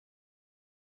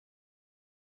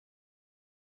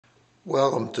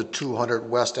Welcome to 200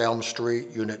 West Elm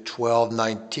Street, Unit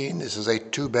 1219. This is a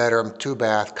two-bedroom,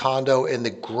 two-bath condo in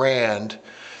the Grande.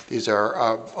 These are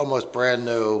almost brand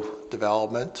new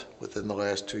development within the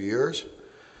last 2 years.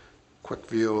 Quick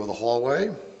view of the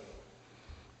hallway.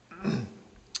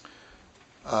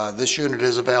 This unit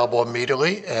is available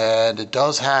immediately, and it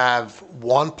does have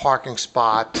one parking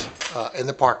spot in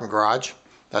the parking garage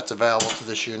that's available to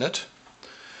this unit.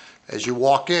 As you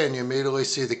walk in, you immediately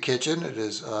see the kitchen. It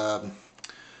is got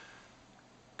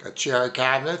cherry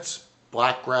cabinets,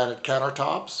 black granite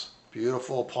countertops,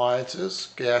 beautiful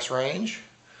appliances, gas range,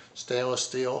 stainless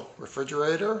steel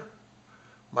refrigerator,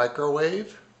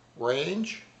 microwave,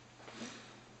 range,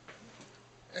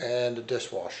 and a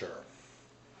dishwasher.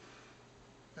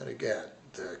 And again,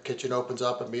 the kitchen opens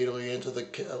up immediately into the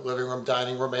living room,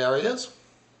 dining room areas.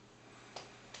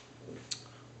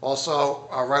 Also,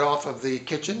 right off of the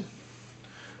kitchen,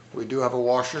 we do have a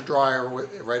washer dryer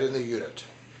right in the unit.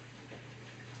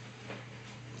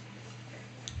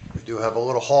 We do have a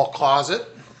little hall closet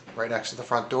right next to the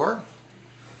front door.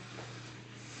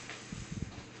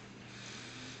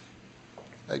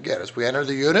 Again, as we enter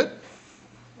the unit,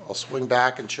 I'll swing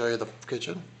back and show you the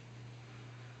kitchen.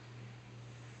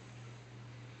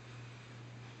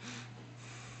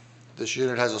 This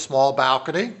unit has a small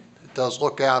balcony. It does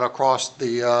look out across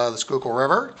the Schuylkill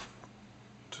River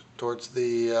towards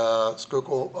the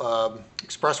Schuylkill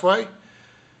Expressway.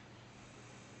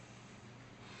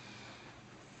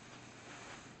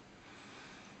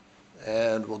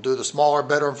 And we'll do the smaller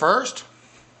bedroom first.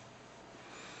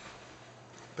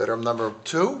 Bedroom number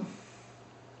 2.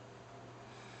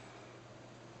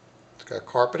 It's got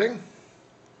carpeting,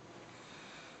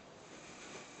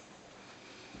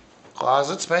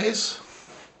 closet space,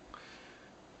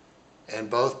 and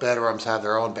both bedrooms have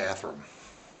their own bathroom.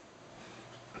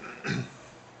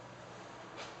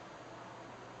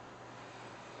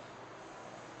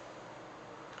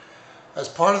 As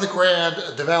part of the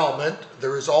Grande development,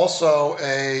 there is also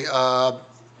a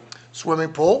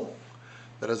swimming pool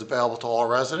that is available to all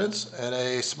residents, and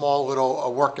a small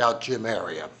little workout gym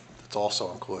area that's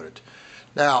also included.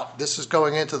 Now, this is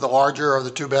going into the larger of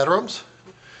the 2 bedrooms.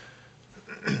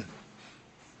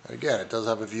 Again, it does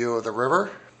have a view of the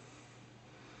river.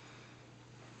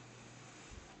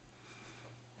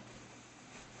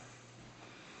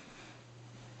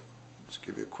 Just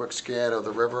give you a quick scan of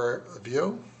the river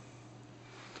view.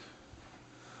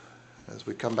 As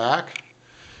we come back,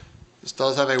 this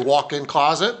does have a walk-in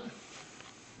closet.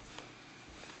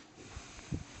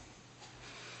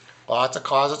 Lots of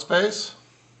closet space.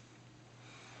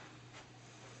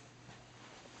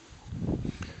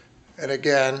 And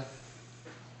again,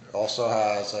 it also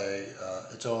has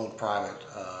its own private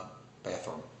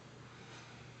bathroom.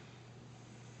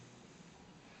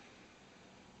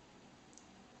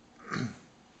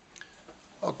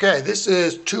 Okay, this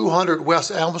is 200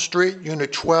 West Elm Street,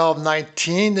 Unit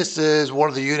 1219. This is one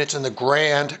of the units in the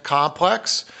Grande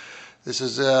complex. This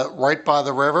is right by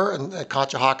the river in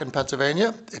Conshohocken,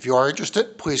 Pennsylvania. If you are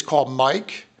interested, please call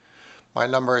Mike. My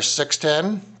number is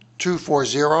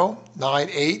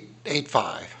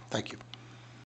 610-240-9885. Thank you.